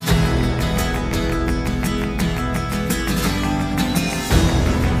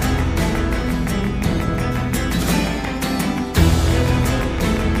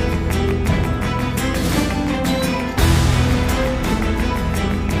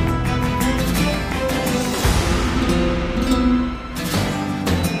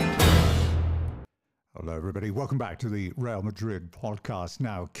everybody. Welcome back to the Real Madrid podcast.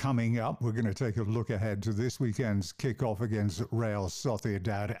 Now, coming up, we're going to take a look ahead to this weekend's kickoff against Real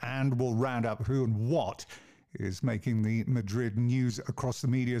Sociedad, and we'll round up who and what is making the Madrid news across the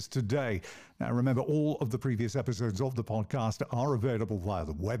medias today. Now, remember, all of the previous episodes of the podcast are available via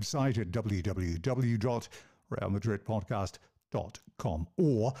the website at www.realmadridpodcast.com,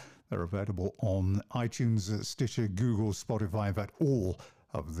 or they're available on iTunes, Stitcher, Google, Spotify, at all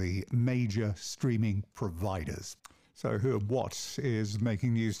of the major streaming providers. So what is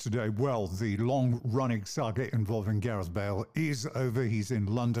making news today? Well, the long-running saga involving Gareth Bale is over. He's in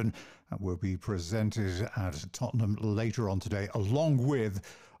London and will be presented at Tottenham later on today, along with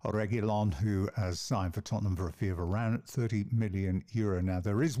Reguilon, who has signed for Tottenham for a fee of around €30 million. Now,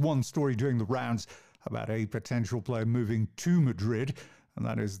 there is one story doing the rounds about a potential player moving to Madrid, and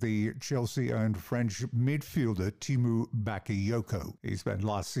that is the Chelsea-owned French midfielder Timu Bakayoko. He spent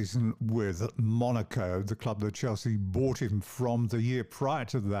last season with Monaco, the club that Chelsea bought him from. The year prior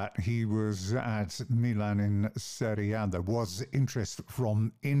to that, he was at Milan in Serie A. There was interest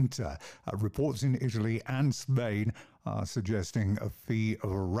from Inter. Reports in Italy and Spain are suggesting a fee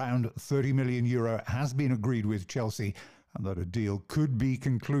of around €30 million has been agreed with Chelsea, and that a deal could be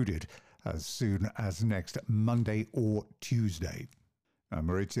concluded as soon as next Monday or Tuesday.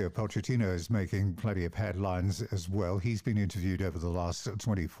 Mauricio Pochettino is making plenty of headlines as well. He's been interviewed over the last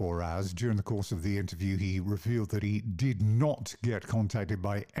 24 hours. During the course of the interview, he revealed that he did not get contacted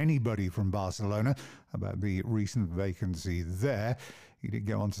by anybody from Barcelona about the recent vacancy there. He did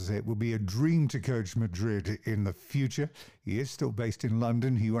go on to say it will be a dream to coach Madrid in the future. He is still based in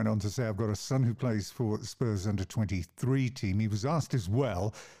London. He went on to say, I've got a son who plays for Spurs under-23 team. He was asked as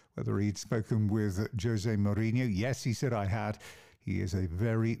well whether he'd spoken with Jose Mourinho. Yes, he said, I had. He is a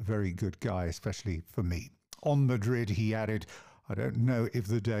very, very good guy, especially for me. On Madrid, he added, I don't know if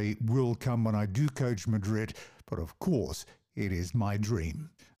the day will come when I do coach Madrid, but of course, it is my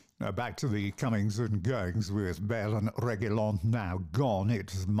dream. Now, back to the comings and goings with Bale and Reguilon now gone.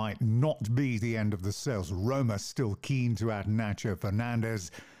 It might not be the end of the sales. Roma still keen to add Nacho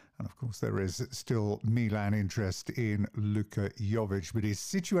Fernandez. And of course, there is still Milan interest in Luka Jovic. But his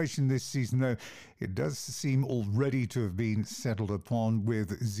situation this season, though, it does seem already to have been settled upon,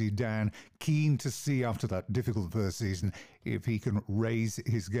 with Zidane keen to see after that difficult first season if he can raise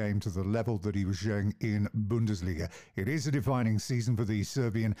his game to the level that he was showing in Bundesliga. It is a defining season for the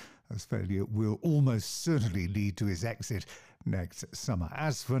Serbian, as failure will almost certainly lead to his exit next summer.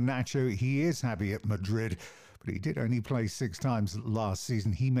 As for Nacho, he is happy at Madrid, but he did only play 6 times last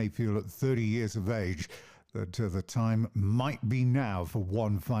season. He may feel at 30 years of age that the time might be now for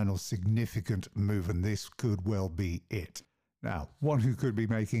one final significant move, and this could well be it. Now, one who could be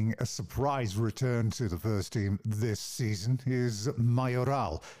making a surprise return to the first team this season is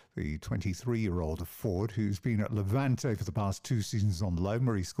Mayoral, the 23-year-old forward who's been at Levante for the past 2 seasons on loan,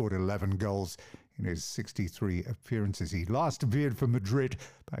 where he scored 11 goals in his 63 appearances. He last appeared for Madrid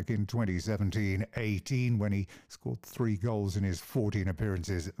back in 2017-18 when he scored 3 goals in his 14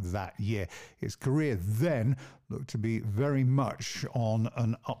 appearances that year. His career then looked to be very much on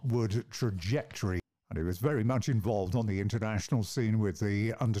an upward trajectory, and he was very much involved on the international scene with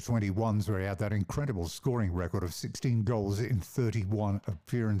the under-21s, where he had that incredible scoring record of 16 goals in 31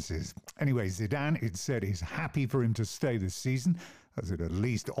 appearances. Anyway, Zidane, it said, is happy for him to stay this season, as it at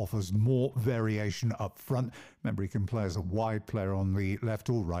least offers more variation up front. Remember, he can play as a wide player on the left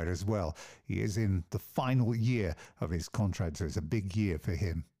or right as well. He is in the final year of his contract, so it's a big year for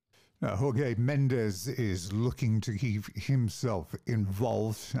him. Now, Jorge Mendes is looking to keep himself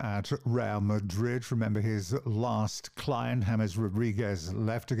involved at Real Madrid. Remember, his last client, James Rodriguez,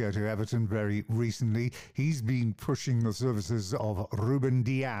 left to go to Everton very recently. He's been pushing the services of Ruben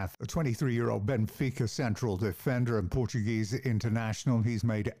Diaz, a 23-year-old Benfica central defender and Portuguese international. He's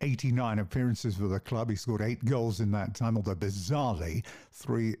made 89 appearances for the club. He scored 8 goals in that time, although bizarrely,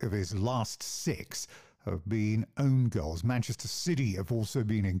 3 of his last 6 have been own goals. Manchester City have also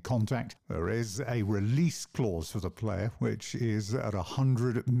been in contact. There is a release clause for the player, which is at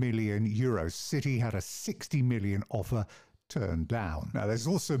 €100 million. City had a 60 million offer turned down. Now, there's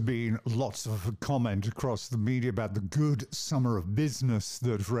also been lots of comment across the media about the good summer of business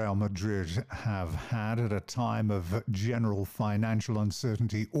that Real Madrid have had at a time of general financial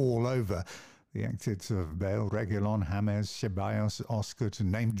uncertainty all over. The exits of Bale, Reguilon, James, Ceballos, Oscar, to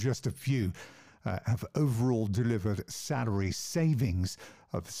name just a few, have overall delivered salary savings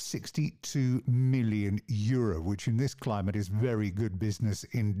of €62 million, which in this climate is very good business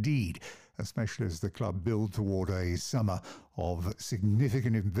indeed. especially as the club build toward a summer of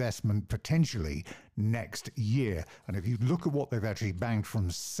significant investment potentially next year. And if you look at what they've actually banked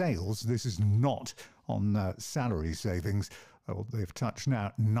from sales, this is not on salary savings. They've touched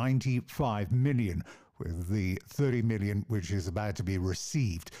now 95 million, with the 30 million which is about to be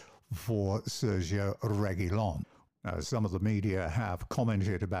received for Sociedad Reguilon. Some of the media have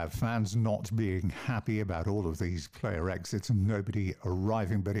commented about fans not being happy about all of these player exits and nobody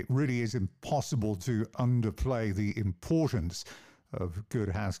arriving, but it really is impossible to underplay the importance of good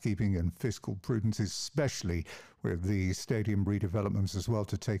housekeeping and fiscal prudence, especially with the stadium redevelopments as well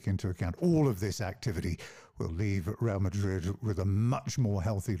to take into account. All of this activity will leave Real Madrid with a much more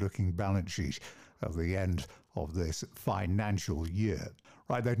healthy looking balance sheet at the end of this financial year.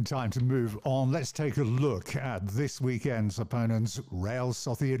 Right then, time to move on. Let's take a look at this weekend's opponents, Real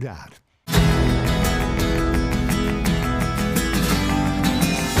Sociedad.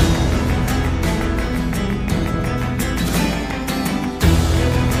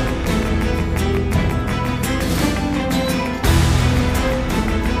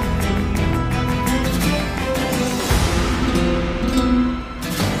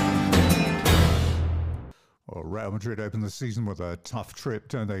 Real Madrid opened the season with a tough trip,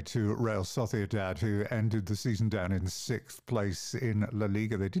 don't they, to Real Sociedad, who ended the season down in 6th place in La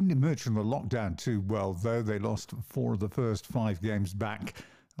Liga. They didn't emerge from the lockdown too well, though. They lost 4 of the first 5 games back,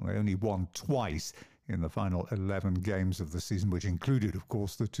 and they only won twice in the final 11 games of the season, which included, of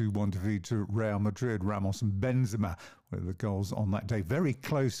course, the 2-1 defeat to Real Madrid. Ramos and Benzema were the goals on that day. Very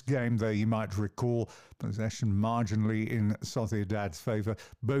close game, though, you might recall. Possession marginally in Sociedad's favour.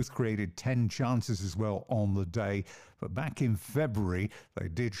 Both created 10 chances as well on the day. But back in February, they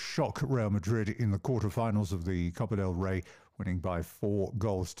did shock Real Madrid in the quarterfinals of the Copa del Rey, winning by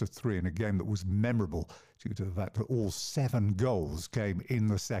 4-3 in a game that was memorable due to the fact that all 7 goals came in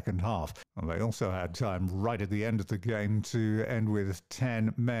the second half. And they also had time right at the end of the game to end with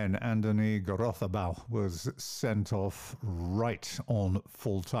 10 men. Anthony Gorozabal was sent off right on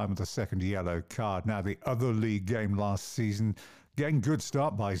full time with the second yellow card. Now, the other league game last season, getting good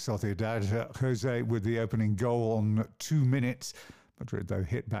start by Sociedad. Jose with the opening goal on 2 minutes. Madrid, though,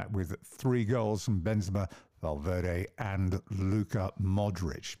 hit back with 3 goals from Benzema, Valverde and Luka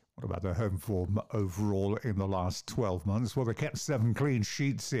Modric. What about their home form overall in the last 12 months? Well, they kept 7 clean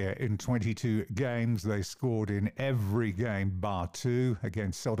sheets here in 22 games. They scored in every game bar 2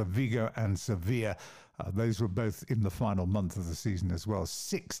 against Celta Vigo and Sevilla. Those were both in the final month of the season as well.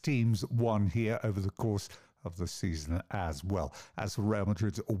 6 teams won here over the course of the season as well. As for Real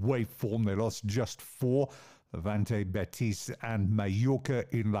Madrid's away form, they lost just 4. Levante, Betis and Mallorca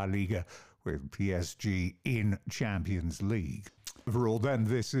in La Liga, with PSG in Champions League. Overall, then,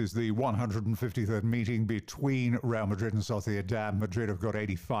 this is the 153rd meeting between Real Madrid and Sociedad. Madrid have got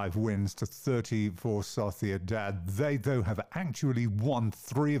 85 wins to 30 for Sociedad. They, though, have actually won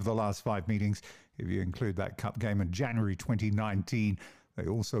 3 of the last 5 meetings, if you include that cup game in January 2019. They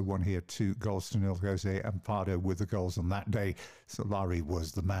also won here 2-0. Jose and Pardo with the goals on that day. Solari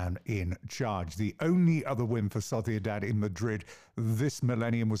was the man in charge. The only other win for Sociedad in Madrid this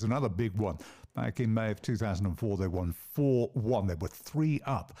millennium was another big one. Back in May of 2004, they won 4-1. They were 3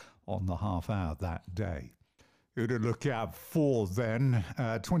 up on the half hour that day. Who to look out for then?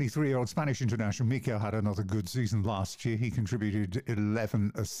 23-year-old Spanish international Mikel had another good season last year. He contributed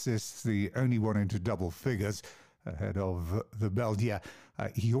 11 assists, the only one into double figures, ahead of the Belgia.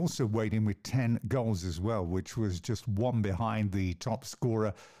 He also weighed in with 10 goals as well, which was just 1 behind the top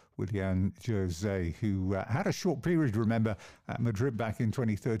scorer, Willian Jose, who had a short period, remember, at Madrid back in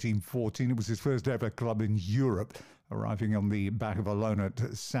 2013-14. It was his first ever club in Europe, arriving on the back of a loan at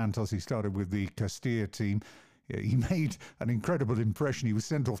Santos. He started with the Castilla team. He made an incredible impression. He was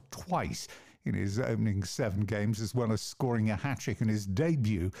sent off twice in his opening 7 games, as well as scoring a hat-trick in his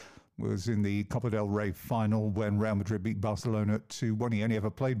debut was in the Copa del Rey final when Real Madrid beat Barcelona 2-1. He only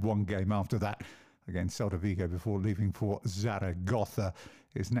ever played 1 game after that against Celta Vigo before leaving for Zaragoza.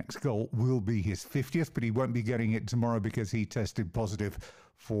 His next goal will be his 50th, but he won't be getting it tomorrow because he tested positive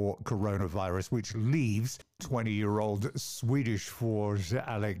for coronavirus, which leaves 20-year-old Swedish forward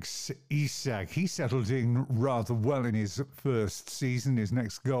Alex Isak. He settled in rather well in his first season. His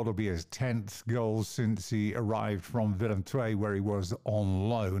next goal will be his 10th goal since he arrived from Villentue, where he was on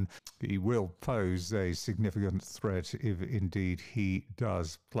loan. He will pose a significant threat if indeed he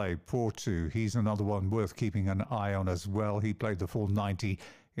does play Porto. He's another one worth keeping an eye on as well. He played the full 90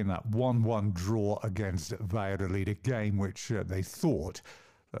 in that 1-1 draw against Valladolid, a game which they thought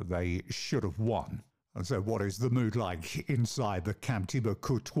that they should have won. And so what is the mood like inside the camp? Thibaut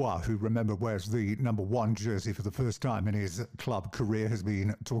Courtois, who, remember, wears the number 1 jersey for the first time in his club career, has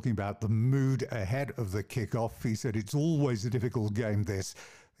been talking about the mood ahead of the kickoff. He said it's always a difficult game, this.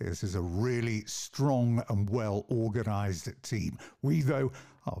 This is a really strong and well-organised team. We, though,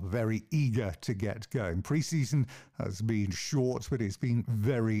 are very eager to get going. Pre-season has been short, but it's been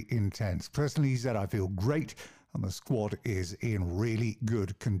very intense. Personally, he said, I feel great, and the squad is in really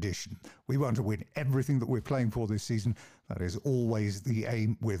good condition. We want to win everything that we're playing for this season. That is always the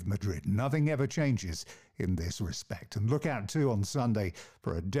aim with Madrid. Nothing ever changes in this respect. And look out too on Sunday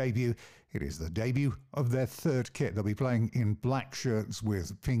for a debut. It is the debut of their 3rd kit. They'll be playing in black shirts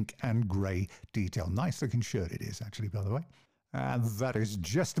with pink and grey detail. Nice looking shirt it is, actually, by the way. And that is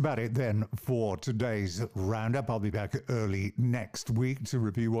just about it then for today's roundup. I'll be back early next week to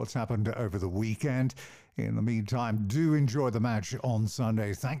review what's happened over the weekend. In the meantime, do enjoy the match on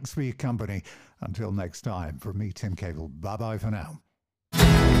Sunday. Thanks for your company. Until next time, from me, Tim Cable, bye-bye for now.